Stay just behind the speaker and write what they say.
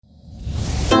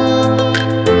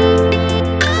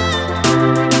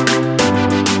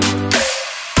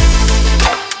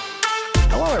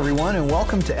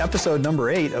welcome to episode number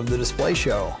 8 of The Display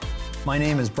Show. My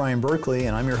name is Brian Berkeley,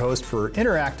 and I'm your host for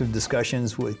interactive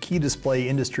discussions with key display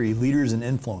industry leaders and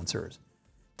influencers.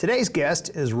 Today's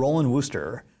guest is Roland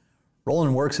Wooster.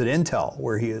 Roland works at Intel,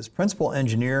 where he is principal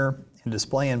engineer and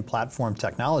display and platform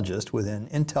technologist within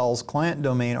Intel's Client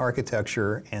Domain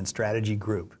Architecture and Strategy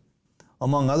Group.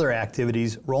 Among other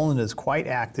activities, Roland is quite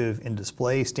active in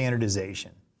display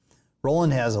standardization.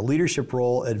 Roland has a leadership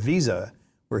role at VESA,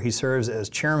 where he serves as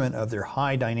chairman of their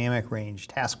High Dynamic Range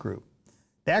Task Group.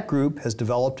 That group has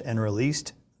developed and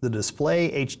released the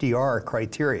Display HDR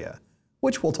criteria,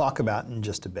 which we'll talk about in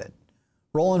just a bit.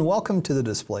 Roland, welcome to the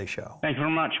Display Show. Thank you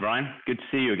very much, Brian. Good to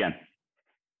see you again.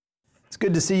 It's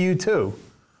good to see you too.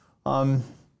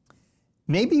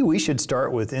 Maybe we should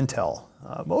start with Intel.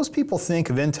 Most people think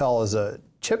of Intel as a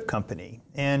chip company,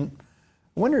 and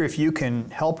I wonder if you can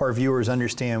help our viewers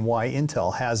understand why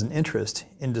Intel has an interest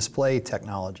in display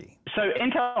technology. So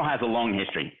Intel has a long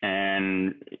history,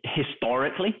 and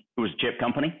historically it was a chip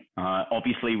company.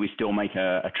 Obviously, we still make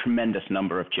a tremendous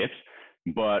number of chips,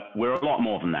 but we're a lot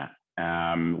more than that.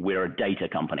 We're a data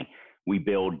company. We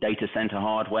build data center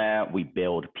hardware, we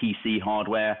build PC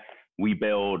hardware, we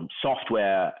build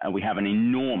software, and we have an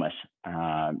enormous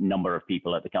number of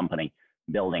people at the company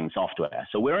building software.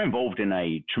 So we're involved in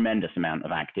a tremendous amount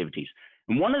of activities.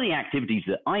 And one of the activities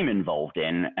that I'm involved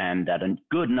in, and that a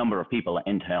good number of people at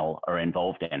Intel are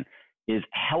involved in, is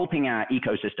helping our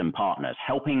ecosystem partners,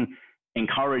 helping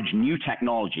encourage new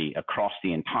technology across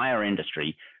the entire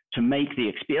industry to make the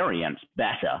experience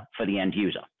better for the end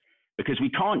user. Because we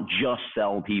can't just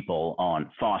sell people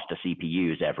on faster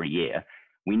CPUs every year.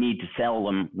 We need to sell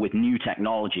them with new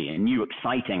technology and new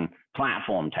exciting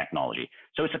platform technology.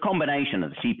 So it's a combination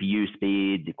of the CPU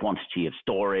speed, the quantity of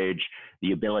storage,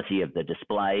 the ability of the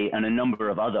display, and a number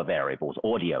of other variables,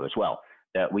 audio as well,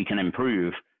 that we can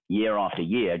improve year after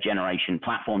year,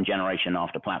 platform generation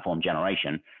after platform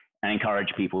generation, and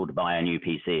encourage people to buy a new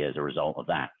PC as a result of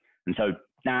that. And so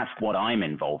that's what I'm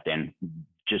involved in,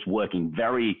 just working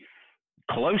very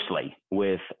closely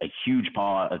with a huge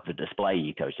part of the display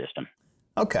ecosystem.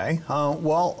 Okay,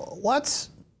 well, let's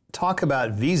talk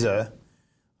about VESA,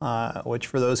 which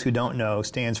for those who don't know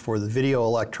stands for the Video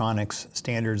Electronics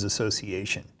Standards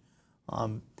Association.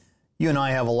 You and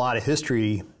I have a lot of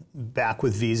history back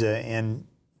with VESA, and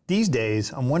these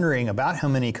days I'm wondering about how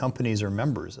many companies are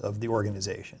members of the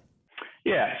organization.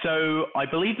 Yeah, so I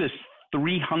believe there's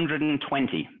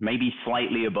 320, maybe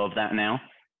slightly above that now.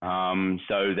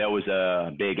 So there was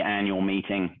a big annual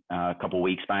meeting a couple of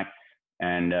weeks back,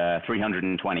 and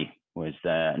 320 was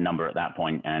the number at that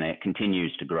point, and it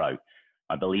continues to grow.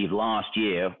 I believe last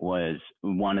year was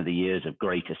one of the years of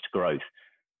greatest growth.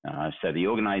 So the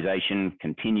organization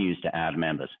continues to add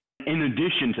members. In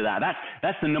addition to that,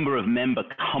 that's the number of member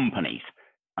companies.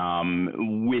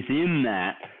 Within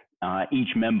that,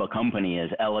 each member company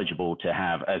is eligible to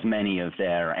have as many of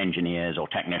their engineers or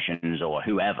technicians or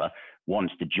whoever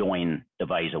wants to join the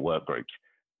VESA work groups.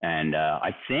 And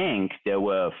I think there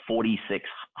were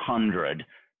 4,600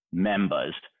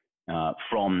 members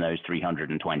from those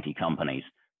 320 companies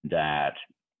that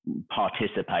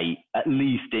participate at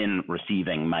least in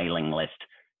receiving mailing list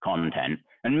content.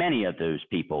 And many of those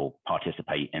people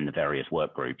participate in the various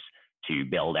work groups to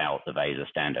build out the VESA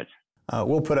standards.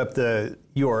 We'll put up the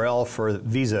URL for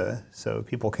VESA so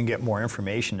people can get more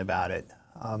information about it.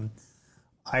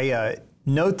 I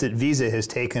note that VESA has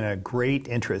taken a great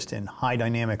interest in high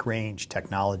dynamic range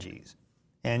technologies,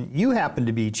 and you happen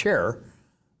to be chair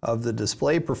of the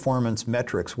Display Performance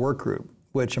Metrics Work Group,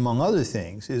 which, among other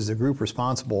things, is the group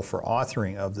responsible for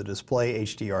authoring of the Display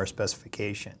HDR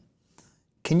specification.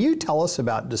 Can you tell us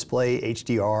about Display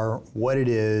HDR, what it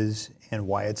is, and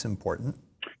why it's important?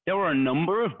 There were a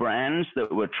number of brands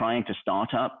that were trying to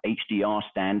start up HDR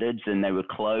standards, and they were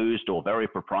closed or very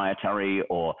proprietary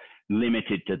or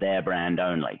limited to their brand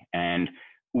only. And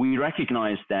we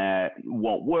recognize that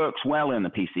what works well in the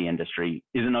PC industry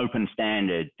is an open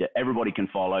standard that everybody can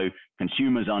follow,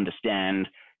 consumers understand,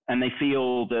 and they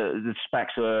feel the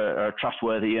specs are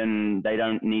trustworthy and they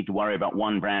don't need to worry about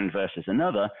one brand versus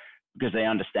another because they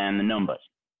understand the numbers.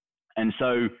 And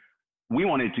so we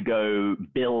wanted to go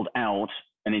build out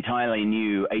an entirely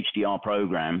new HDR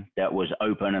program that was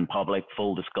open and public,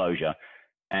 full disclosure.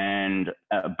 And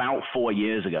about 4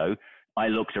 years ago, I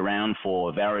looked around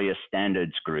for various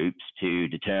standards groups to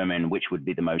determine which would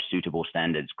be the most suitable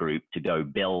standards group to go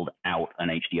build out an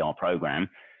HDR program,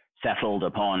 settled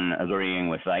upon agreeing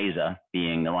with VESA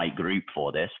being the right group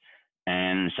for this.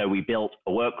 And so we built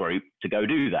a work group to go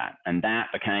do that. And that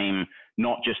became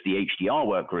not just the HDR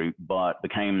work group, but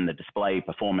became the Display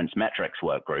Performance Metrics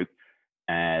work group.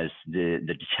 as the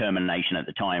determination at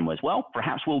the time was, well,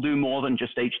 perhaps we'll do more than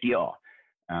just HDR.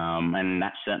 And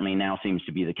that certainly now seems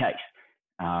to be the case.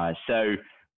 So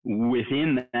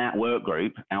within that work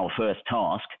group, our first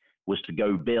task was to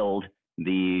go build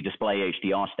the display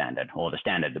HDR standard, or the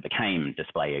standard that became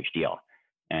display HDR.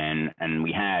 And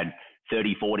we had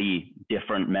 30, 40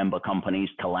 different member companies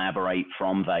collaborate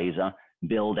from VESA,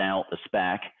 build out the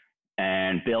spec,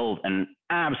 and build an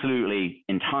absolutely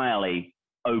entirely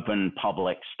open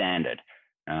public standard.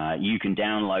 You can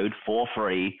download for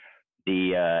free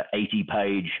the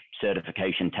 80-page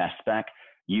certification test spec.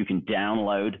 You can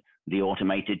download the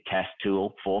automated test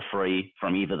tool for free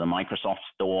from either the Microsoft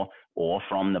Store or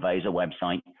from the VESA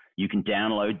website. You can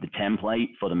download the template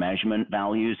for the measurement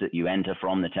values that you enter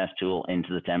from the test tool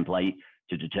into the template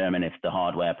to determine if the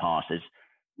hardware passes.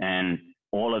 And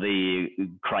all of the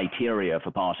criteria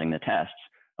for passing the tests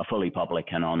are fully public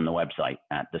and on the website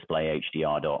at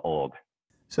displayhdr.org.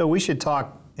 So we should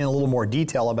talk in a little more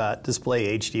detail about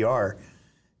display HDR.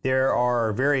 There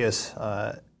are various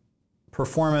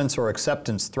performance or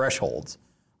acceptance thresholds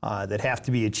that have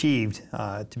to be achieved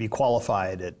to be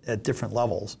qualified at different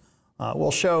levels.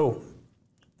 We'll show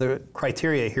the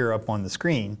criteria here up on the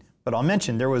screen, but I'll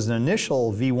mention there was an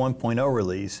initial v1.0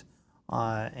 release,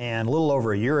 and a little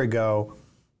over a year ago,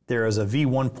 there is a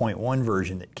v1.1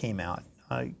 version that came out.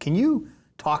 Can you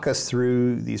talk us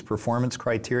through these performance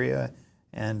criteria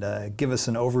and give us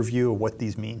an overview of what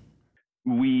these mean?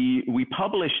 We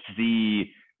published the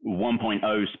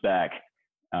 1.0 spec,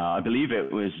 I believe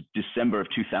it was December of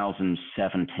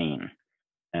 2017.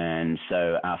 And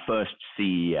so our first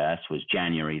CES was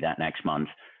January that next month,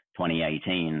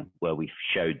 2018, where we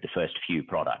showed the first few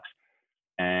products.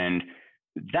 And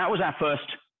that was our first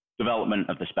development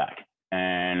of the spec.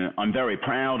 And I'm very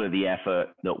proud of the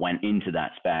effort that went into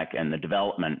that spec and the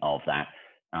development of that.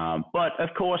 But of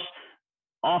course,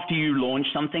 after you launch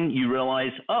something, you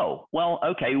realize, oh, well,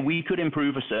 okay, we could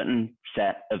improve a certain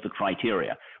set of the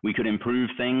criteria. We could improve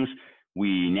things.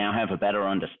 We now have a better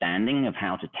understanding of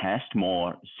how to test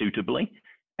more suitably.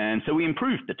 And so we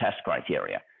improved the test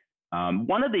criteria.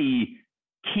 One of the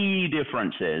key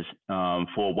differences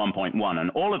for 1.1, and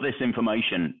all of this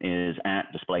information is at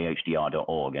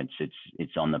displayhdr.org.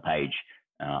 It's on the page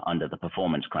under the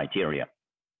performance criteria.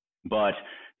 But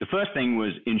the first thing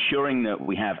was ensuring that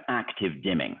we have active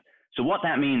dimming. So what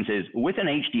that means is with an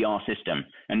HDR system,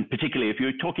 and particularly if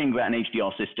you're talking about an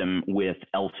HDR system with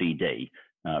LCD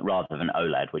rather than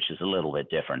OLED, which is a little bit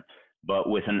different, but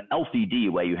with an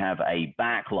LCD where you have a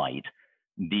backlight,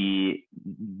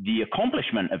 the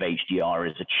accomplishment of HDR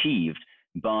is achieved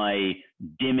by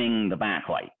dimming the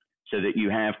backlight so that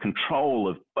you have control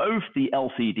of both the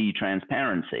LCD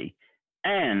transparency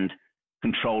and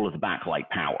control of the backlight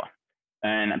power.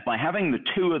 And by having the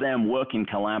two of them work in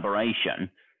collaboration,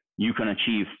 you can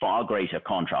achieve far greater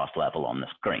contrast level on the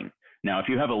screen. Now, if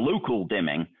you have a local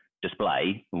dimming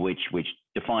display, which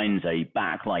defines a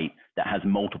backlight that has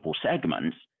multiple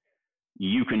segments,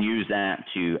 you can use that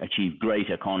to achieve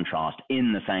greater contrast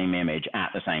in the same image at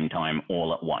the same time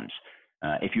all at once.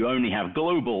 If you only have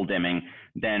global dimming,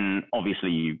 then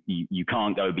obviously you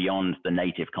can't go beyond the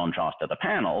native contrast of the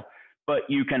panel, but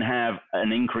you can have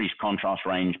an increased contrast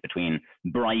range between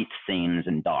bright scenes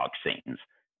and dark scenes,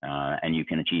 and you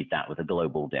can achieve that with a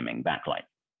global dimming backlight.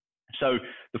 So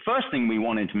the first thing we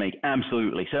wanted to make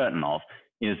absolutely certain of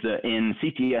is that in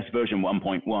CTS version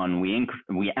 1.1,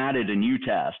 we added a new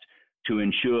test to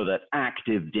ensure that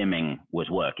active dimming was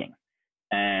working.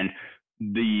 And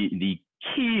the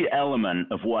key element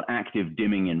of what active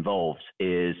dimming involves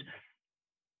is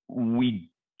we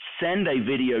send a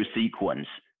video sequence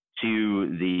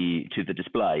to the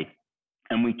display,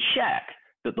 and we check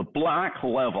that the black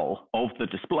level of the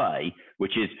display,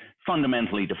 which is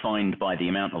fundamentally defined by the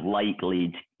amount of light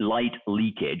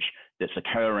leakage that's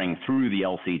occurring through the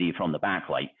LCD from the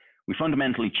backlight, we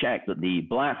fundamentally check that the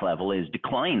black level is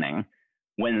declining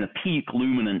when the peak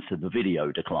luminance of the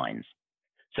video declines.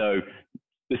 So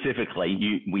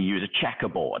specifically, we use a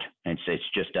checkerboard. It's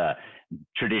just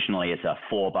traditionally it's a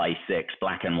 4x6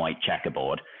 black and white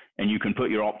checkerboard. And you can put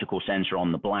your optical sensor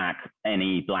on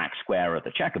any black square of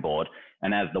the checkerboard.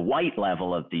 And as the white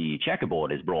level of the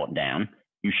checkerboard is brought down,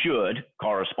 you should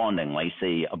correspondingly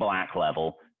see a black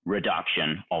level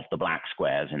reduction of the black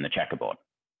squares in the checkerboard.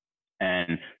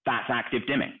 And that's active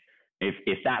dimming.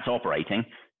 If that's operating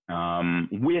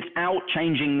without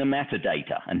changing the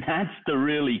metadata, and that's the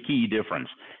really key difference.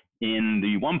 In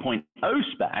the 1.0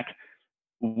 spec,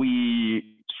 we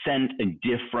sent a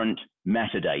different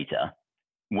metadata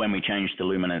when we changed the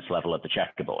luminance level of the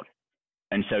checkerboard.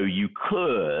 And so you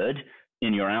could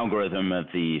in your algorithm of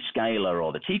the scaler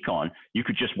or the Tcon, you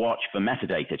could just watch for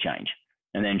metadata change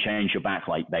and then change your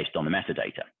backlight based on the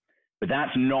metadata. But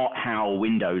that's not how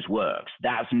Windows works.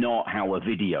 That's not how a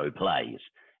video plays.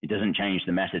 It doesn't change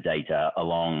the metadata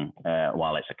along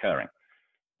while it's occurring.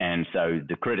 And so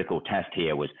the critical test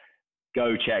here was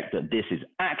go check that this is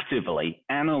actively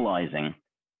analyzing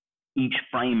each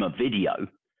frame of video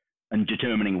and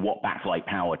determining what backlight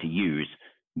power to use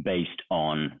based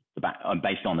on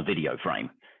the video frame.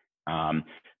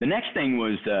 The next thing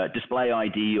was display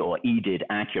ID or EDID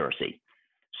accuracy.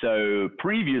 So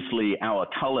previously, our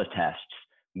color tests,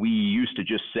 we used to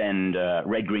just send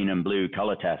red, green, and blue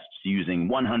color tests using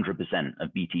 100%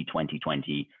 of BT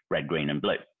 2020 red, green, and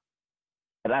blue.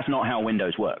 But that's not how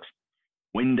Windows works.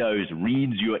 Windows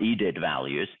reads your EDID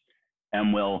values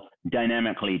and will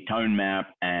dynamically tone map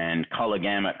and color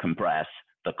gamut compress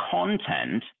the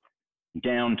content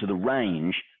down to the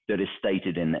range that is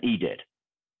stated in the EDID.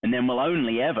 And then we'll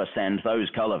only ever send those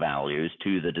color values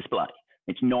to the display.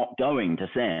 It's not going to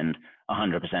send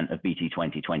 100% of BT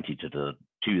 2020 to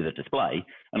the display,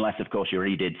 unless, of course, your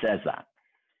EDID says that.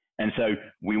 And so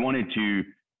we wanted to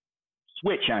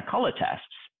switch our color tests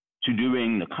to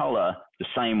doing the color the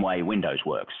same way Windows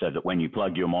works, so that when you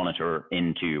plug your monitor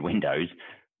into Windows,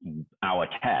 our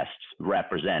tests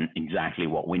represent exactly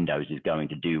what Windows is going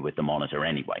to do with the monitor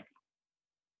anyway.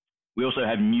 We also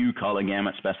have new color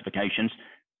gamut specifications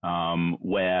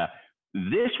where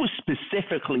this was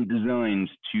specifically designed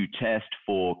to test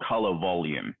for color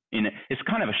volume. It's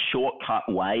kind of a shortcut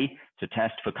way to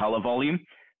test for color volume,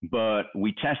 but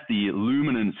we test the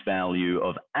luminance value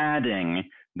of adding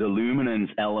the luminance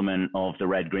element of the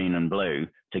red, green, and blue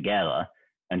together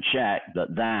and check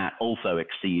that that also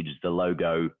exceeds the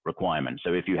logo requirement.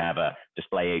 So if you have a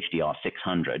display HDR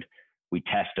 600, we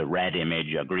test a red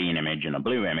image, a green image, and a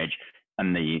blue image,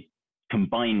 and the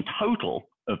combined total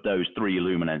of those three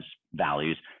luminance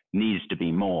values needs to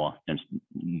be more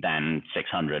than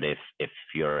 600 if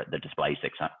you're at the display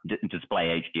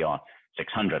HDR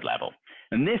 600 level.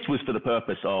 And this was for the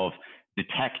purpose of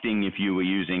detecting if you were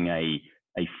using a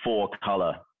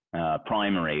 4-color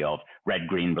primary of red,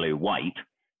 green, blue, white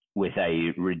with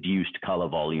a reduced color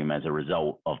volume as a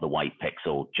result of the white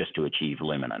pixel just to achieve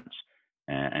luminance.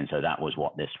 And so that was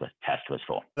what this test was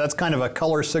for. That's kind of a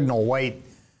color signal white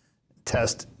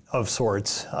test of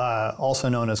sorts, also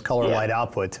known as color light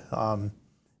output.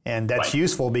 And that's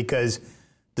useful because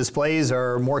displays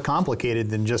are more complicated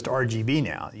than just RGB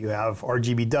now. You have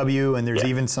RGBW, and there's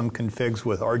even some configs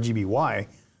with RGBY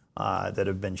that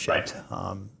have been shipped.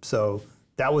 So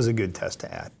that was a good test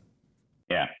to add.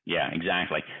 Yeah,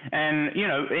 exactly. And, you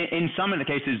know, in some of the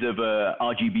cases of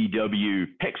RGBW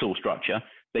pixel structure,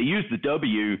 they use the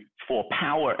W for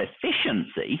power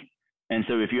efficiency. And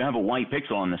so if you have a white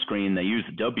pixel on the screen, they use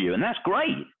the W, and that's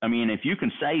great. I mean, if you can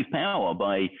save power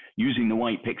by using the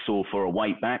white pixel for a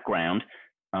white background,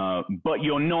 but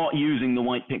you're not using the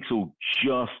white pixel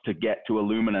just to get to a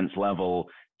luminance level,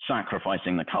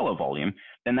 sacrificing the color volume,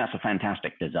 then that's a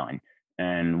fantastic design.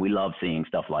 And we love seeing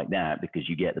stuff like that because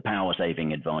you get the power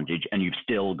saving advantage and you've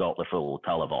still got the full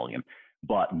color volume.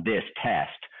 But this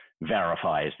test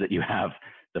verifies that you have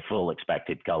the full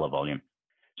expected color volume.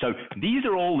 So these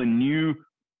are all the new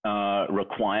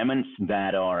requirements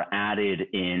that are added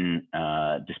in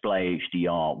Display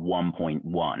HDR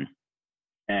 1.1.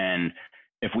 And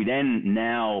if we then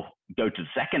now go to the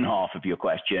second half of your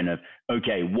question of,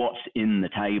 okay, what's in the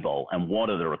table and what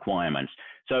are the requirements?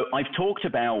 So I've talked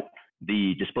about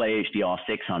the Display HDR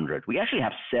 600. We actually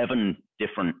have 7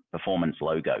 different performance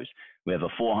logos. We have a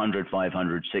 400,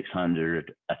 500,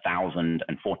 600, 1000,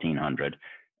 and 1400,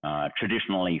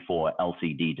 traditionally for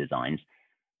LCD designs.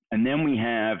 And then we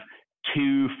have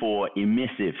 2 for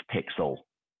emissive pixel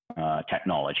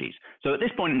technologies. So at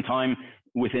this point in time,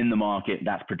 within the market,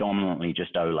 that's predominantly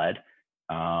just OLED.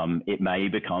 It may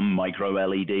become micro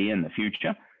LED in the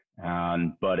future,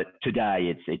 but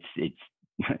today it's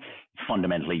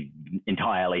fundamentally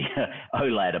entirely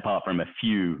OLED, apart from a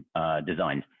few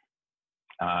designs.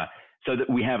 So that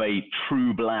we have a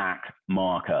true black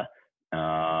marker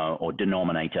or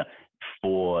denominator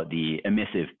for the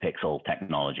emissive pixel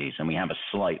technologies, and we have a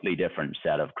slightly different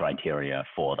set of criteria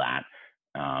for that.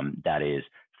 That is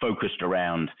focused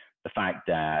around the fact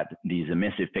that these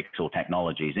emissive pixel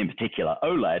technologies, in particular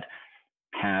OLED,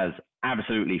 has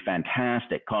absolutely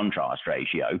fantastic contrast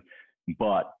ratio,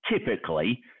 but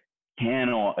typically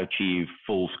cannot achieve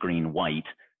full screen white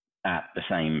at the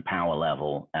same power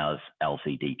level as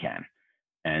LCD can.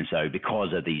 And so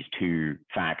because of these 2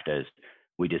 factors,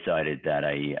 we decided that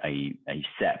a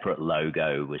separate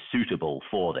logo was suitable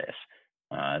for this,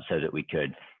 so that we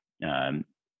could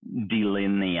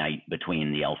delineate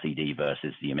between the LCD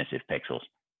versus the emissive pixels.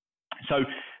 So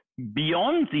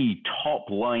beyond the top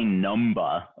line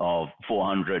number of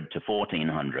 400 to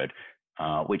 1400,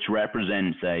 which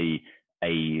represents a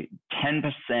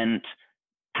 10%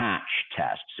 patch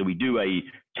test. So we do a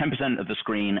 10% of the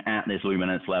screen at this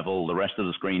luminance level, the rest of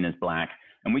the screen is black,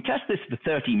 and we test this for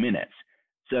 30 minutes.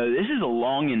 So this is a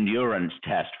long endurance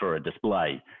test for a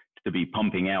display to be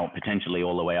pumping out potentially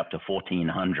all the way up to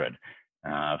 1400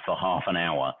 for half an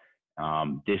hour.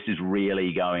 This is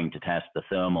really going to test the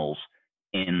thermals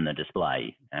in the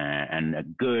display, and a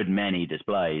good many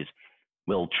displays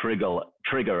will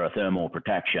trigger a thermal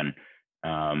protection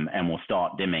and will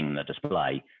start dimming the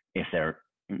display if they're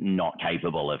not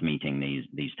capable of meeting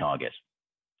these targets.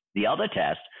 The other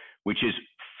test, which is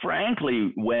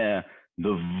frankly where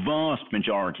the vast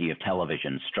majority of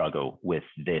televisions struggle with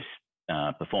this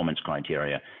performance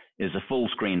criteria, is a full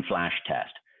screen flash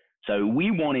test. So we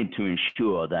wanted to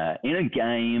ensure that in a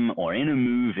game or in a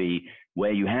movie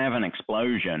where you have an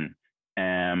explosion,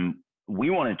 we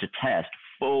wanted to test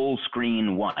full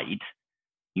screen white.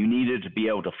 You needed to be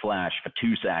able to flash for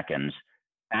 2 seconds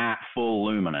at full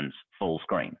luminance, full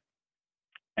screen.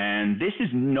 And this is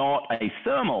not a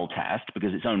thermal test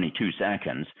because it's only 2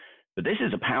 seconds, but this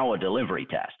is a power delivery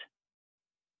test.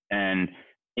 And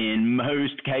in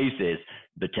most cases,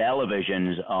 the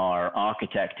televisions are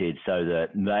architected so that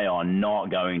they are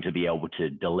not going to be able to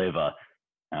deliver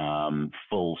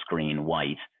full screen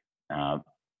white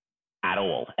at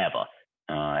all,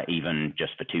 ever, even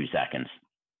just for 2 seconds.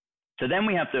 So then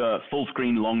we have the full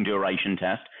screen long duration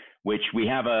test, which we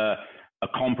have a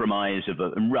compromise of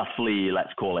roughly,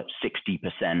 let's call it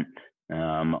 60%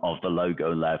 of the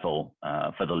logo level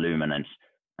for the luminance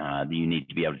that you need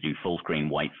to be able to do full screen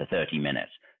white for 30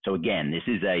 minutes. So again, this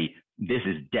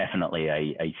is definitely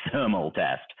a thermal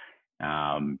test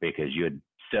because you're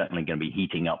certainly going to be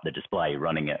heating up the display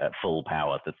running it at full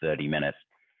power for 30 minutes.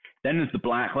 Then there's the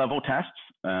black level tests.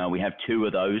 We have 2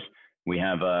 of those. We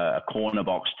have a corner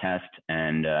box test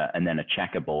and then a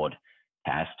checkerboard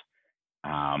test.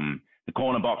 The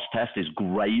corner box test is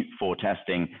great for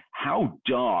testing how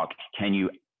dark can you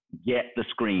get the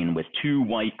screen with 2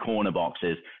 white corner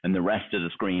boxes and the rest of the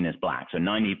screen is black. So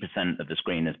 90% of the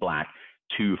screen is black,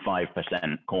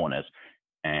 5% corners,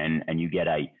 and you get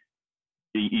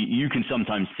you can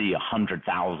sometimes see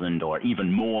 100,000 or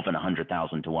even more than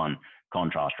 100,000 to 1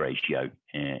 contrast ratio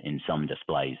in some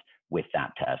displays with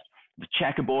that test. The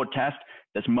checkerboard test,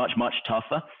 that's much, much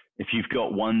tougher. If you've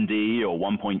got 1D or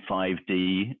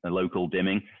 1.5D local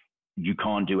dimming, you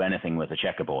can't do anything with a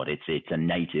checkerboard. It's a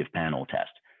native panel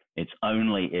test. It's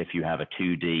only if you have a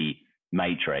 2D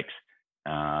matrix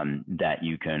that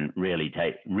you can really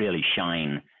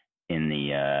shine in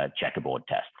the checkerboard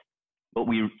test. But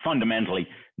we fundamentally,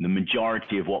 the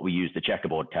majority of what we use the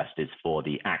checkerboard test is for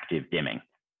the active dimming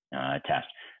test.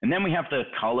 And then we have the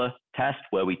color test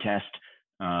where we test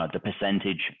the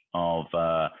percentage of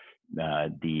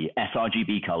the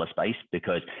sRGB color space,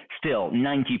 because still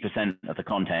 90% of the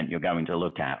content you're going to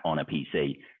look at on a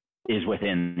PC is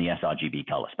within the sRGB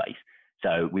color space.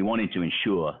 So we wanted to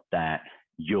ensure that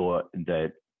you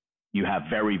have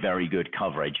very, very good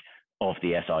coverage of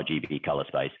the sRGB color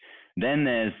space. Then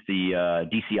there's the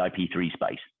DCI-P3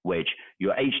 space, which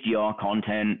your HDR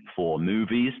content for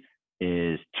movies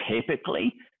is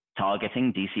typically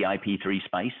targeting DCI-P3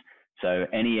 space. So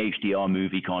any HDR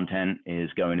movie content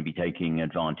is going to be taking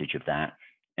advantage of that.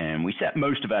 And we set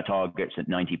most of our targets at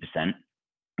 90%.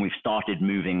 We've started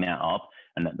moving that up,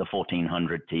 and at the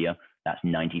 1400 tier, that's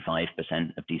 95%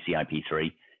 of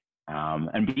DCI-P3.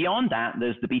 And beyond that,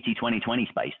 there's the BT2020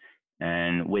 space.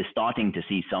 And we're starting to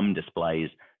see some displays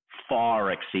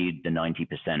far exceed the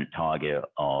 90% target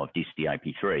of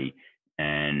DCI-P3.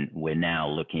 And we're now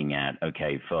looking at,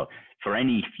 okay, for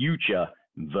any future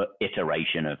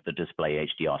iteration of the display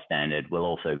HDR standard, we'll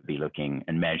also be looking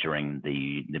and measuring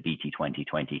the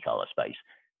BT2020 color space,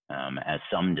 as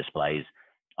some displays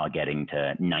are getting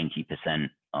to 90%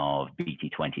 of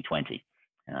BT2020,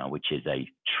 which is a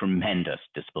tremendous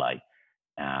display.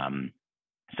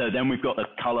 So then we've got the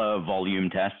color volume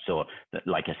tests, or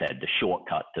like I said, the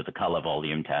shortcut to the color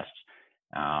volume tests.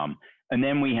 And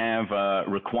then we have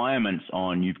requirements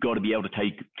on, you've got to be able to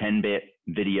take 10-bit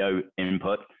video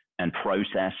input and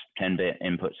process 10-bit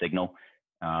input signal.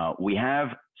 We have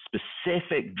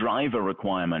specific driver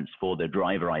requirements for the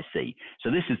driver IC.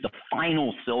 So this is the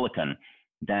final silicon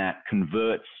that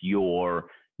converts your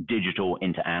digital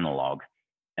into analog.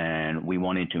 And we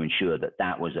wanted to ensure that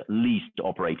that was at least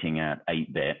operating at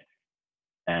 8-bit.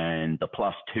 And the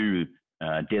 +2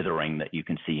 dithering that you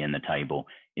can see in the table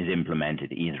is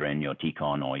implemented either in your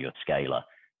Tcon or your scaler.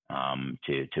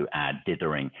 to add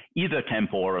dithering, either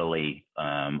temporally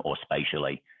or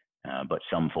spatially, but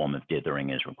some form of dithering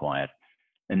is required.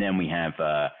 And then we have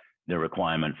the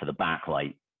requirement for the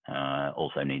backlight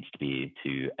also needs to be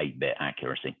to 8-bit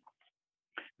accuracy.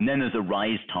 And then there's a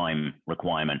rise time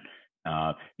requirement.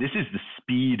 This is the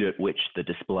speed at which the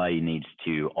display needs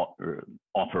to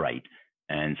operate.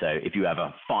 And so if you have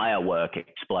a firework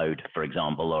explode, for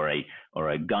example, or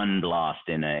a gun blast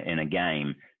in a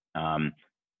game,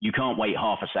 you can't wait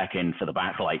half a second for the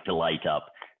backlight to light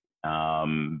up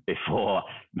before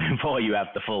you have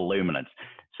the full luminance.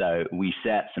 So we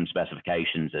set some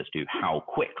specifications as to how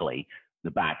quickly the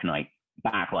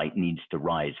backlight needs to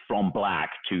rise from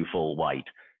black to full white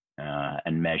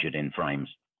and measured in frames.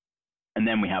 And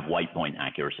then we have white point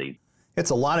accuracy.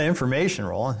 It's a lot of information,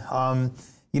 Roland.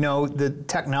 The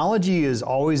technology is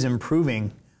always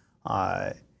improving,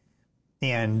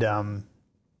 and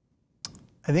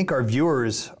I think our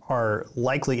viewers are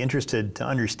likely interested to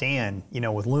understand,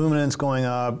 with luminance going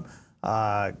up,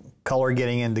 color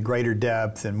getting into greater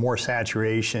depth and more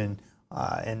saturation,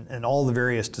 and all the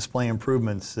various display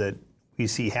improvements that we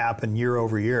see happen year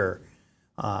over year.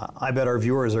 I bet our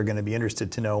viewers are going to be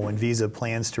interested to know when VESA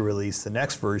plans to release the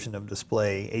next version of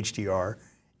display HDR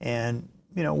and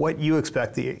what you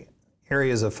expect the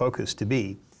areas of focus to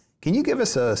be. Can you give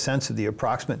us a sense of the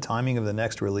approximate timing of the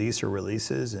next release or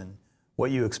releases and what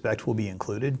you expect will be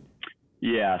included?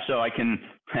 Yeah, so I can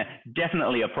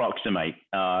definitely approximate.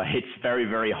 It's very,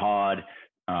 very hard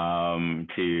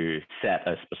to set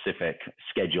a specific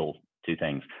schedule to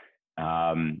things.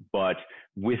 But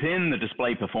within the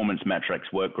display performance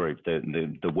metrics work group,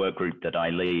 the work group that I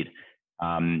lead,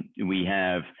 we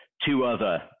have two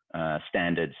other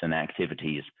standards and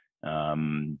activities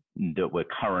that we're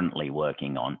currently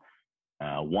working on.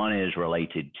 One is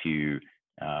related to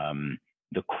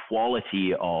the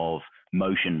quality of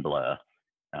motion blur,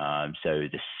 so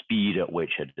the speed at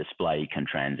which a display can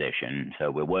transition.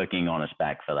 So we're working on a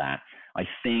spec for that. I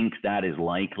think that is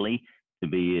likely to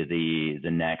be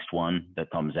the next one that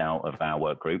comes out of our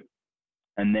work group.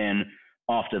 And then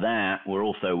after that, we're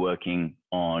also working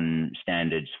on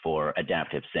standards for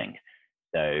adaptive sync.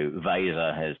 So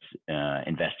VESA has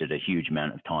invested a huge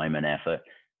amount of time and effort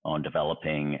on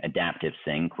developing adaptive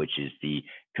sync, which is the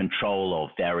control of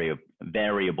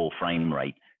variable frame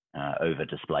rate over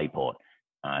DisplayPort.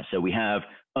 So we have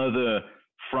other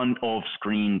front of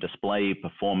screen display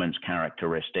performance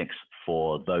characteristics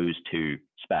for those two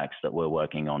specs that we're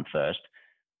working on first.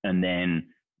 And then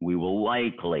we will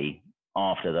likely,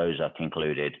 after those are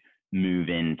concluded, move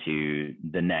into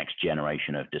the next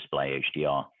generation of display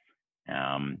HDR.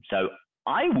 So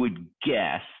I would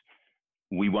guess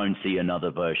we won't see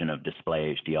another version of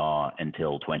display HDR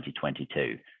until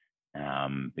 2022,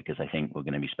 because I think we're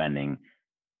going to be spending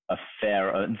a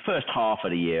first half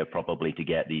of the year probably to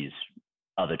get these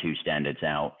other two standards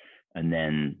out, and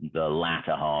then the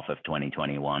latter half of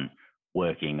 2021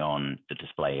 working on the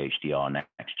display HDR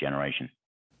next generation.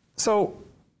 So,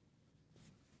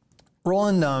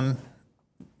 Roland,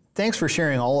 thanks for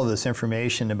sharing all of this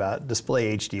information about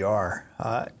display HDR.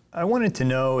 I wanted to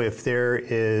know if there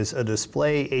is a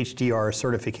display HDR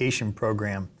certification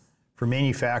program for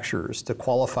manufacturers to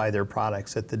qualify their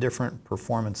products at the different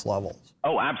performance levels.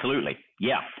 Oh, absolutely.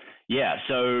 Yeah.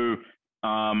 So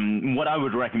what I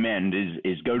would recommend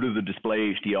is go to the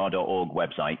displayhdr.org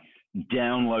website,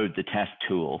 download the test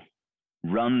tool,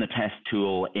 run the test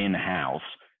tool in-house.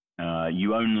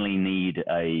 You only need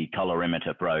a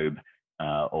colorimeter probe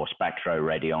or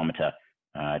spectroradiometer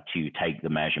to take the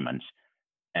measurements.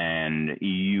 And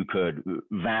you could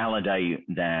validate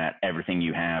that everything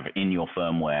you have in your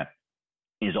firmware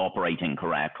is operating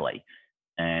correctly.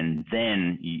 And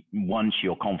then once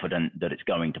you're confident that it's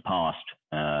going to pass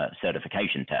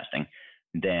certification testing,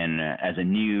 then as a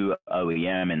new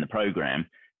OEM in the program,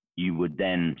 you would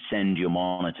then send your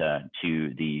monitor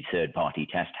to the third-party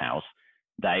test house.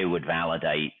 They would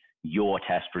validate your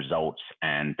test results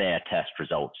and their test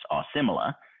results are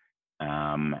similar.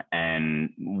 And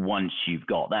once you've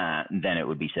got that, then it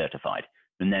would be certified.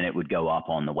 And then it would go up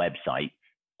on the website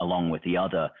along with the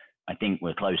other, I think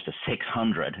we're close to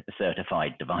 600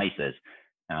 certified devices.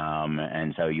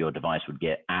 And so your device would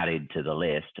get added to the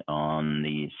list on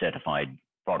the certified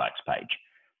products page.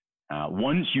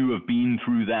 Once you have been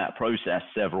through that process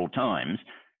several times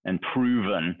and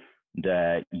proven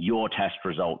that your test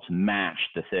results match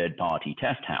the third-party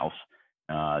test house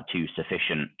to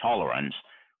sufficient tolerance,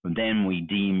 then we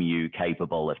deem you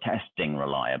capable of testing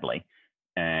reliably.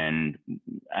 And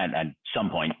at some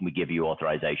point, we give you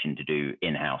authorization to do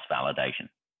in-house validation.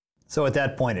 So at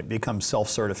that point, it becomes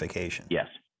self-certification? Yes.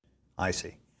 I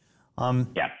see.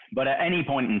 Yeah. But at any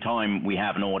point in time, we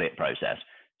have an audit process.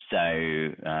 So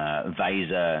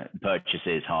VESA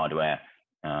purchases hardware,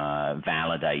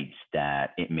 validates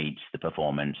that it meets the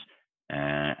performance.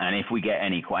 And if we get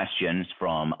any questions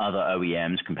from other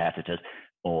OEMs, competitors,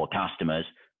 or customers,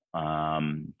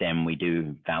 then we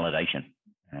do validation.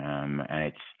 And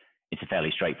it's a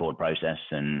fairly straightforward process,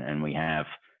 and we have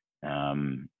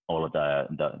all of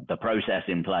the process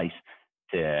in place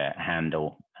to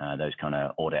handle those kind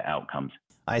of audit outcomes.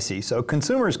 I see. So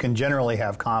consumers can generally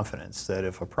have confidence that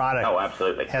if a product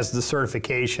absolutely. has the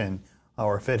certification,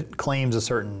 or if it claims a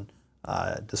certain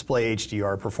display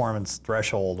HDR performance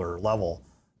threshold or level,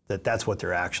 that's what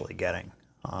they're actually getting.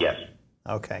 Yes.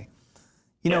 Okay.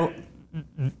 You know,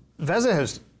 VESA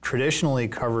has traditionally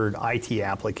covered IT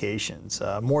applications,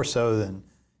 more so than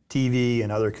TV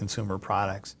and other consumer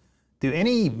products. Do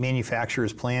any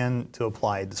manufacturers plan to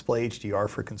apply display HDR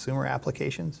for consumer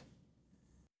applications?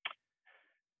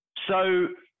 So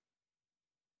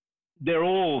they're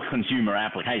all consumer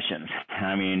applications.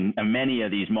 I mean, many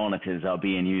of these monitors are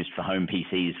being used for home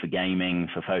PCs, for gaming,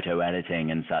 for photo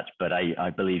editing and such, but I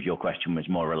believe your question was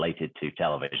more related to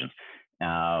televisions.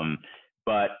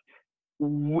 But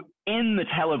in the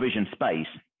television space,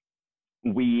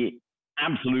 we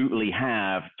absolutely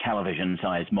have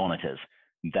television-sized monitors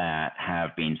that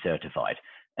have been certified.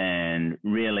 And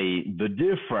really, the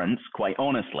difference, quite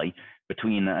honestly,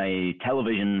 between a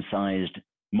television-sized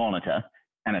monitor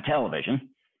and a television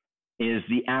is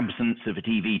the absence of a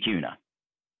TV tuner,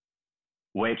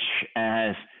 which,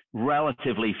 as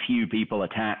relatively few people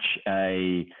attach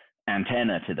a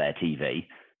antenna to their TV,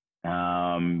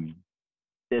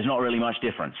 there's not really much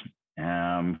difference. You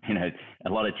know, a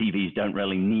lot of TVs don't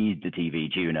really need the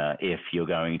TV tuner if you're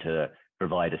going to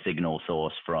provide a signal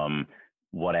source from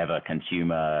whatever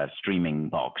consumer streaming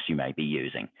box you may be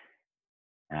using.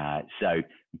 So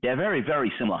they're very,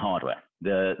 very similar hardware.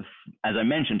 As I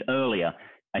mentioned earlier,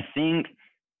 I think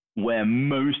where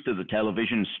most of the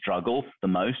televisions struggle the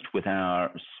most with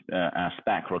our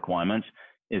spec requirements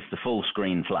is the full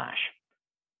screen flash.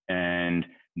 And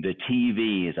the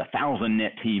TV is 1,000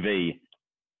 nit TV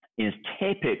is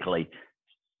typically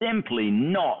simply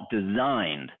not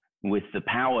designed with the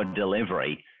power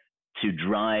delivery to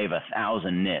drive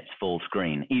 1,000 nits full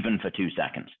screen, even for 2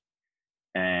 seconds.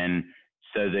 And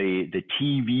so the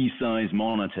TV size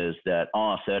monitors that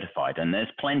are certified, and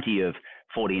there's plenty of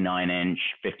 49-inch,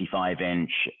 55-inch,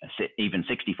 even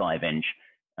 65-inch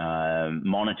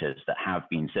monitors that have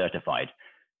been certified.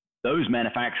 Those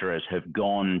manufacturers have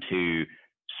gone to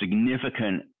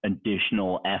significant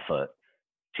additional effort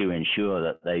to ensure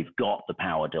that they've got the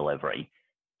power delivery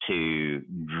to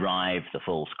drive the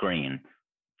full screen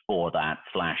for that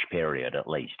flash period at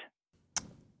least.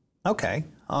 Okay,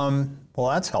 well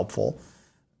that's helpful.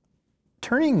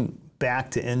 Turning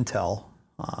back to Intel,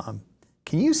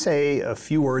 can you say a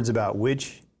few words about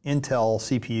which Intel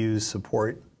CPUs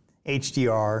support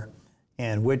HDR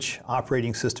and which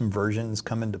operating system versions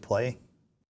come into play?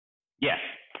 Yes.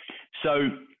 So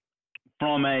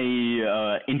from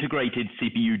a integrated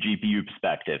CPU GPU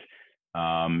perspective,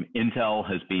 Intel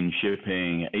has been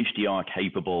shipping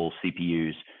HDR-capable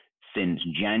CPUs since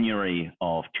January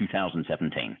of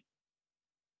 2017.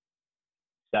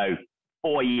 So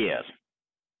 4 years.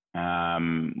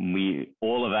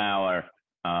 All of our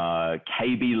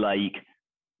KB Lake,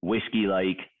 Whiskey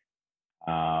Lake,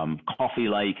 Coffee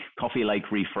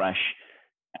Lake Refresh,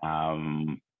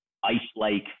 Ice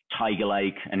Lake, Tiger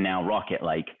Lake, and now Rocket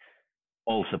Lake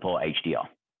all support HDR.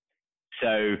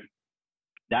 So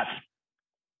that's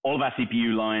all of our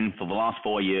CPU line for the last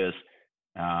 4 years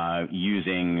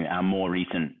using our more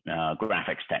recent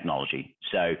graphics technology.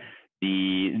 So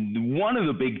one of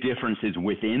the big differences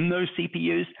within those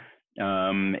CPUs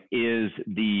is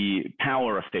the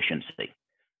power efficiency.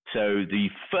 So the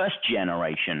first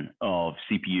generation of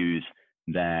CPUs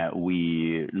that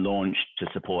we launched to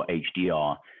support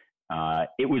HDR,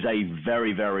 it was a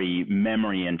very, very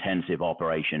memory intensive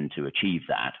operation to achieve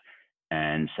that.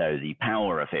 And so the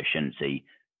power efficiency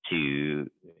to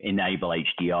enable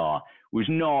HDR was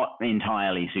not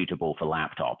entirely suitable for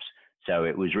laptops. So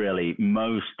it was really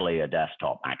mostly a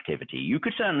desktop activity. You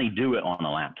could certainly do it on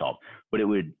a laptop, but it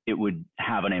would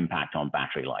have an impact on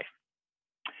battery life.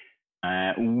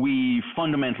 We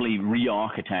fundamentally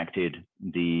re-architected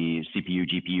the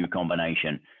CPU-GPU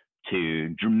combination to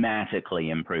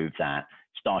dramatically improve that,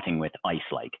 starting with Ice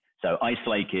Lake. So Ice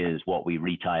Lake is what we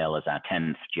retail as our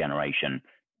 10th generation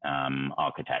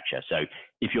architecture. So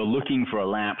if you're looking for a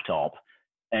laptop,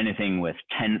 anything with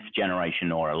 10th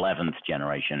generation or 11th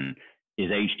generation is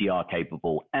HDR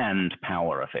capable and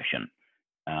power efficient.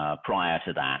 Prior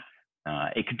to that,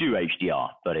 It could do HDR,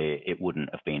 but it wouldn't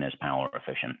have been as power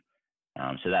efficient.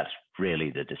 So that's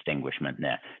really the distinguishment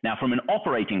there. Now, from an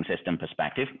operating system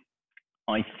perspective,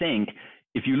 I think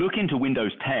if you look into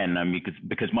Windows 10,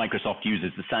 because Microsoft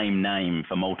uses the same name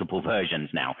for multiple versions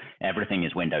now, everything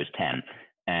is Windows 10.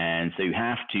 And so you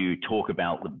have to talk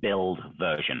about the build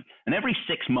version. And every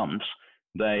 6 months,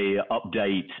 they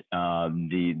update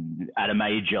at a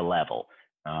major level.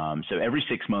 So every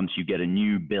 6 months, you get a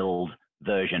new build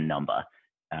version number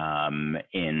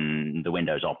in the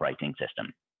Windows operating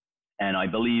system. And I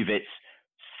believe it's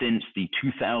since the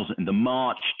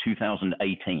March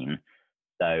 2018.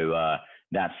 So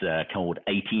that's called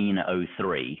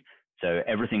 1803. So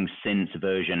everything since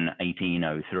version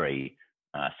 1803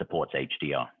 supports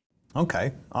HDR.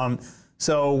 Okay.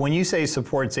 So when you say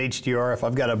supports HDR, if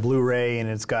I've got a Blu-ray and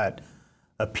it's got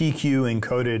a PQ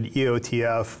encoded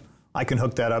EOTF, I can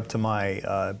hook that up to my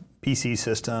PC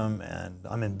system and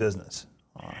I'm in business.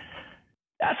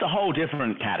 That's a whole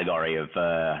different category of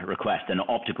request, an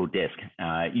optical disc.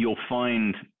 You'll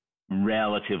find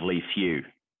relatively few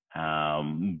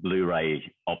Blu-ray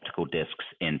optical discs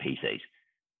in PCs,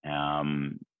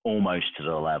 almost to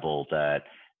the level that's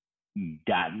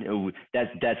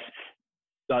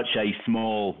such a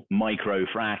small micro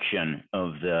fraction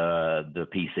of the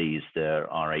PCs that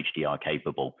are HDR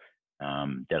capable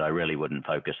that I really wouldn't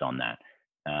focus on that.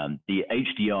 The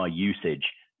HDR usage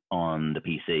on the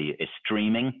PC is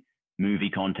streaming movie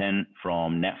content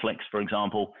from Netflix, for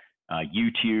example.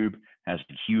 YouTube has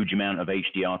a huge amount of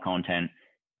HDR content.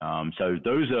 So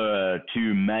those are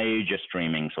two major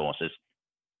streaming sources.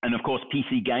 And of course,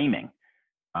 PC gaming.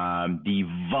 The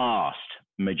vast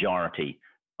majority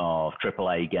of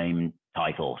AAA game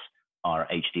titles are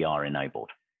HDR enabled.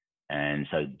 And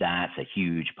so that's a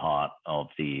huge part of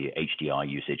the HDR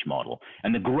usage model.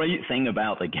 And the great thing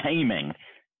about the gaming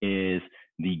is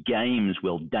the games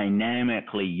will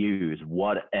dynamically use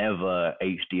whatever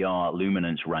HDR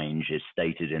luminance range is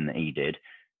stated in the EDID.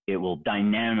 It will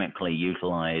dynamically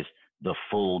utilize the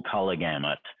full color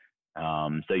gamut.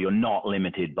 So you're not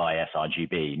limited by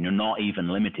sRGB. You're not even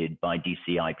limited by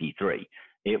DCI-P3.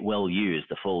 It will use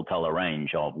the full color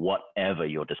range of whatever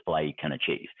your display can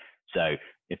achieve. So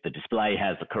if the display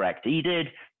has the correct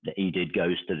EDID, the EDID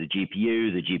goes to the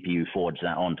GPU forwards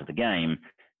that onto the game,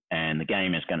 and the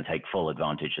game is going to take full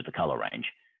advantage of the color range.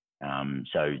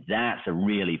 So that's a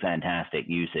really fantastic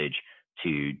usage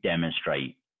to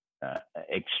demonstrate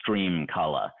extreme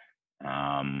color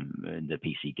in the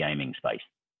PC gaming space.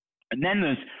 And then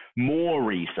there's more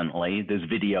recently, there's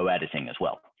video editing as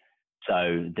well.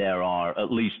 So there are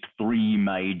at least 3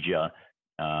 major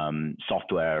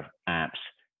software apps.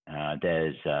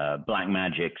 There's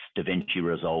Blackmagic's DaVinci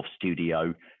Resolve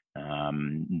Studio.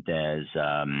 There's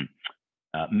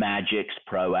Magic's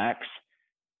Pro X,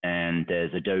 and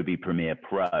there's Adobe Premiere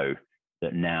Pro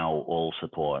that now all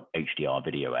support HDR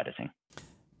video editing.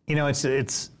 You know,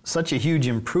 it's such a huge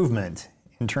improvement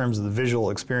in terms of the visual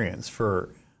experience for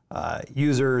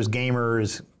users,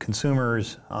 gamers,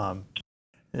 consumers.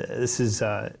 This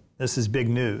is big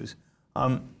news.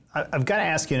 I've got to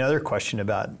ask you another question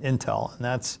about Intel, and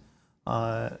that's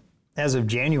as of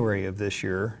January of this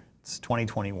year, it's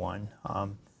 2021.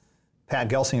 Pat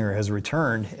Gelsinger has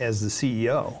returned as the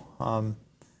CEO.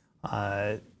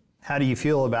 How do you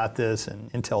feel about this and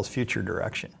Intel's future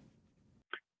direction?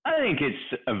 I think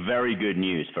it's a very good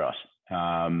news for us.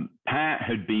 Pat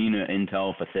had been at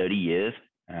Intel for 30 years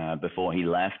before he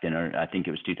left in, I think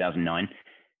it was 2009.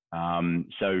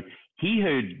 So he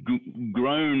had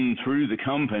grown through the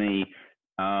company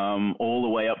all the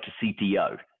way up to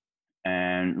CTO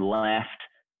and left,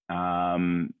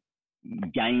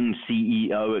 gained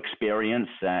CEO experience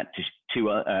to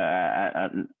a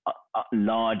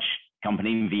large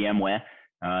company, VMware,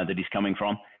 that he's coming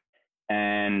from.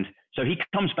 And so he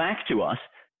comes back to us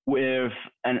with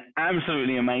an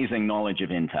absolutely amazing knowledge of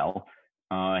Intel.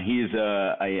 He is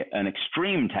an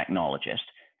extreme technologist.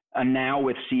 And now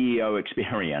with CEO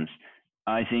experience,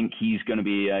 I think he's going to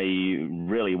be a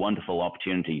really wonderful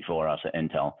opportunity for us at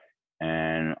Intel.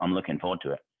 And I'm looking forward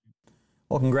to it.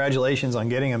 Well, congratulations on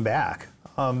getting him back.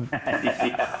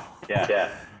 Yeah.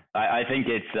 I think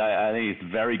it's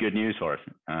very good news for us.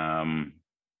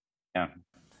 Yeah.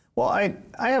 Well, I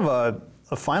have a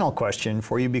final question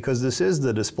for you because this is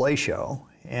the display show.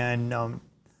 And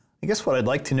I guess what I'd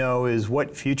like to know is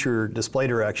what future display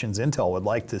directions Intel would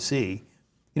like to see.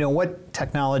 You know, what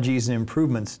technologies and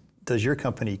improvements does your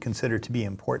company consider to be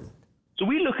important? So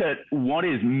we look at what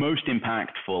is most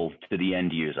impactful to the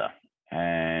end user.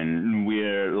 And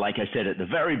we're, like I said at the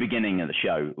very beginning of the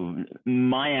show,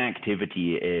 my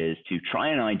activity is to try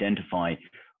and identify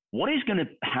what is going to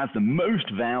have the most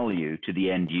value to the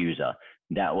end user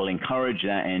that will encourage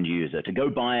that end user to go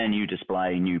buy a new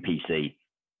display, new PC,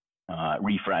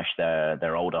 refresh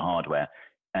their older hardware,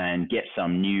 and get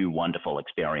some new wonderful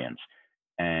experience.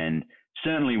 And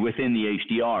certainly within the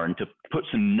HDR, and to put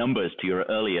some numbers to your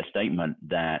earlier statement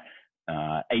that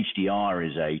HDR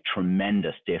is a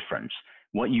tremendous difference.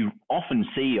 What you often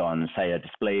see on, say, a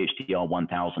display HDR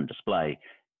 1000 display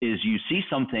is you see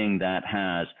something that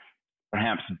has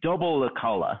perhaps double the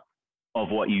color of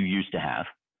what you used to have,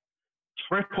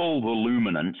 triple the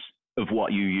luminance of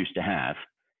what you used to have,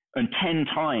 and 10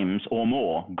 times or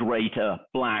more greater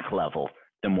black level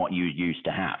than what you used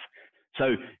to have.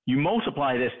 So you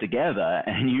multiply this together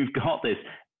and you've got this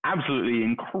absolutely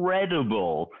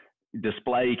incredible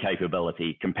display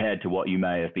capability compared to what you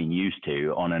may have been used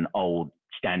to on an old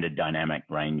standard dynamic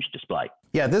range display.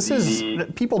 Yeah,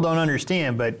 people don't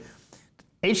understand, but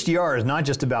HDR is not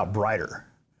just about brighter.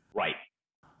 Right.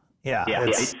 Yeah,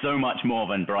 it's so much more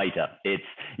than brighter. It's,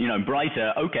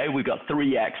 brighter, okay, we've got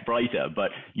 3x brighter,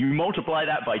 but you multiply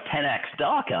that by 10x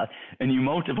darker and you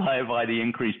multiply it by the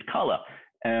increased color.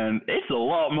 And it's a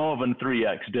lot more than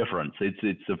 3x difference.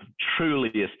 It's a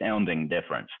truly astounding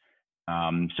difference.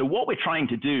 So what we're trying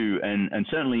to do, and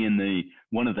certainly in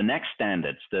one of the next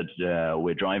standards that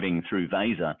we're driving through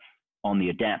VESA on the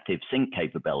adaptive sync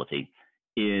capability,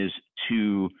 is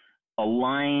to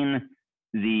align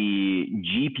the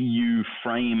GPU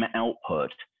frame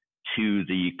output to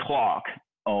the clock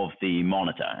of the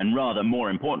monitor. And rather, more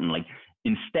importantly,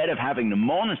 instead of having the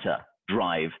monitor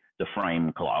drive the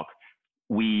frame clock,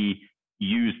 we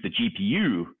use the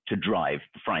GPU to drive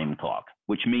the frame clock,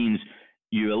 which means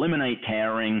you eliminate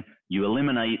tearing, you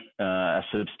eliminate a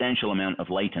substantial amount of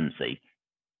latency,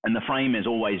 and the frame is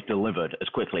always delivered as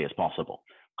quickly as possible.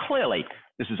 Clearly,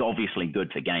 this is obviously good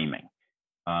for gaming.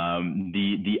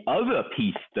 The other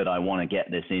piece that I want to get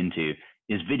this into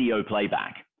is video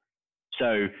playback.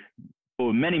 So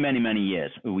for many, many, many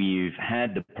years, we've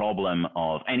had the problem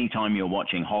of anytime you're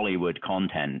watching Hollywood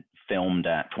content filmed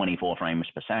at 24 frames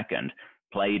per second,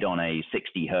 played on a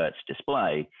 60 hertz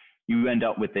display, you end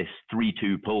up with this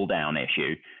 3-2 pull down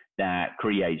issue that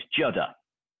creates judder.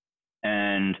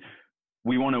 And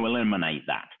we want to eliminate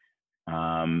that.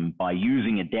 By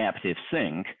using adaptive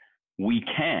sync, we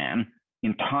can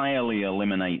entirely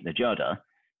eliminate the judder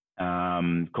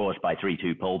caused by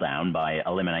 3-2 pull down by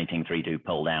eliminating 3-2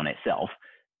 pull down itself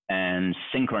and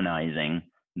synchronizing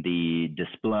the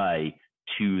display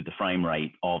to the frame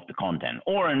rate of the content,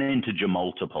 or an integer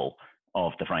multiple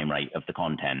of the frame rate of the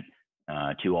content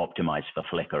to optimize for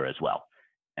flicker as well.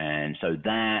 And so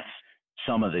that's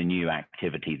some of the new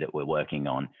activity that we're working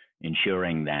on,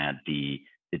 ensuring that the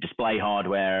display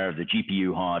hardware, the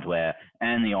GPU hardware,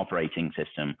 and the operating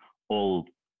system all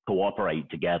cooperate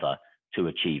together to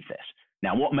achieve this.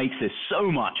 Now, what makes this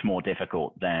so much more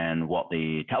difficult than what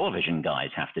the television guys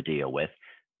have to deal with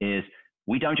is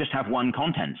we don't just have one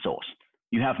content source.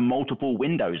 You have multiple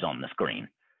windows on the screen.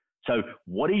 So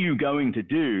what are you going to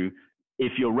do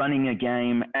if you're running a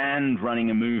game and running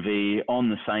a movie on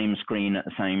the same screen at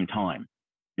the same time?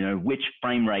 Which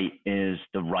frame rate is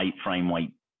the right frame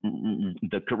rate,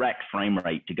 the correct frame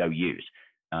rate to go use?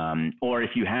 Or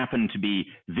if you happen to be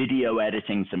video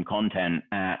editing some content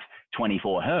at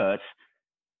 24 hertz,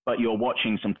 but you're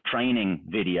watching some training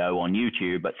video on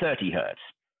YouTube at 30 hertz,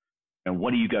 and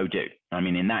what do you go do? I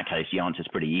mean, in that case, the answer is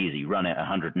pretty easy. Run it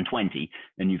 120,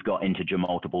 and you've got integer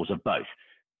multiples of both.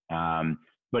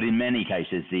 But in many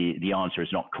cases, the answer is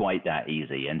not quite that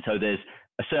easy. And so there's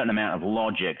a certain amount of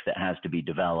logic that has to be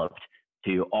developed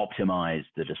to optimize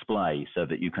the display so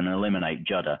that you can eliminate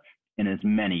judder in as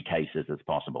many cases as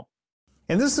possible.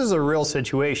 And this is a real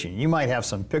situation. You might have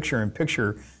some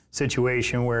picture-in-picture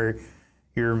situation where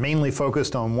you're mainly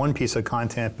focused on one piece of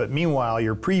content, but meanwhile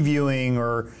you're previewing,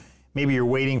 or maybe you're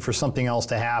waiting for something else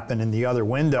to happen in the other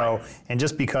window, and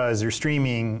just because they're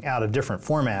streaming out of different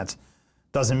formats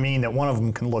doesn't mean that one of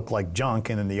them can look like junk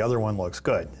and then the other one looks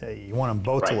good. You want them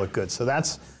both to look good. So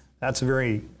that's a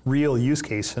very real use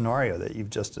case scenario that you've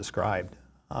just described.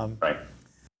 Right.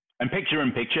 And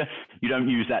picture-in-picture, you don't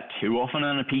use that too often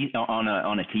on a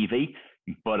TV,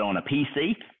 but on a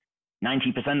PC,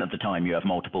 90% of the time you have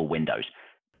multiple windows.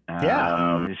 So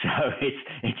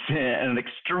it's an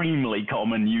extremely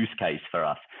common use case for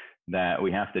us that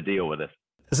we have to deal with it.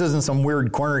 This isn't some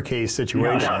weird corner case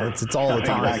situation. No. It's all the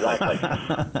time.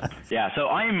 Exactly. Yeah, so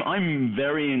I'm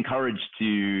very encouraged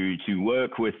to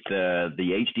work with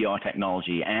the HDR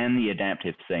technology and the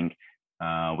adaptive sync.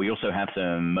 We also have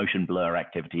some motion blur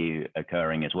activity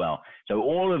occurring as well. So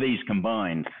all of these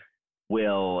combined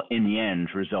will, in the end,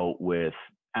 result with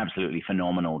absolutely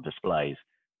phenomenal displays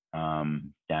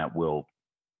that will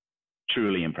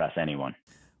truly impress anyone.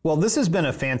 Well, this has been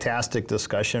a fantastic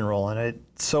discussion, Roland.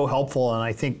 It's so helpful, and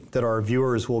I think that our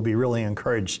viewers will be really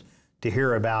encouraged to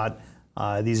hear about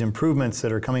these improvements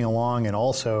that are coming along, and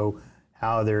also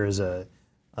how there is a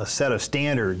set of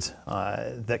standards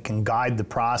that can guide the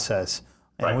process.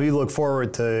 And Right. we look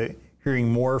forward to hearing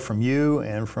more from you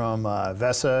and from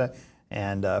VESA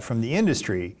and from the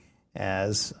industry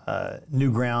as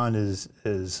new ground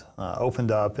is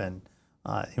opened up and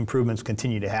improvements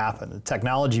continue to happen. The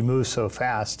technology moves so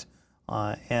fast,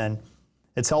 and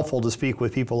it's helpful to speak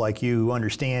with people like you who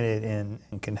understand it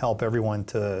and can help everyone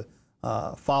to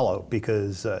follow,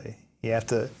 because you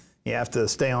have to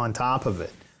stay on top of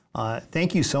it.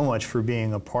 Thank you so much for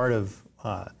being a part of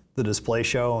the display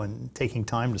show and taking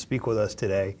time to speak with us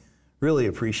today. Really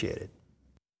appreciate it.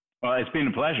 Well, it's been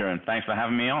a pleasure, and thanks for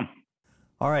having me on.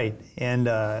 All right, and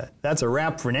that's a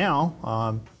wrap for now.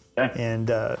 Okay.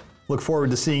 And look forward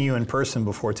to seeing you in person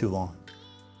before too long.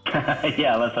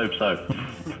 Yeah, let's hope so.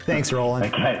 Thanks,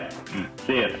 Roland. Okay,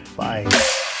 see you. Bye.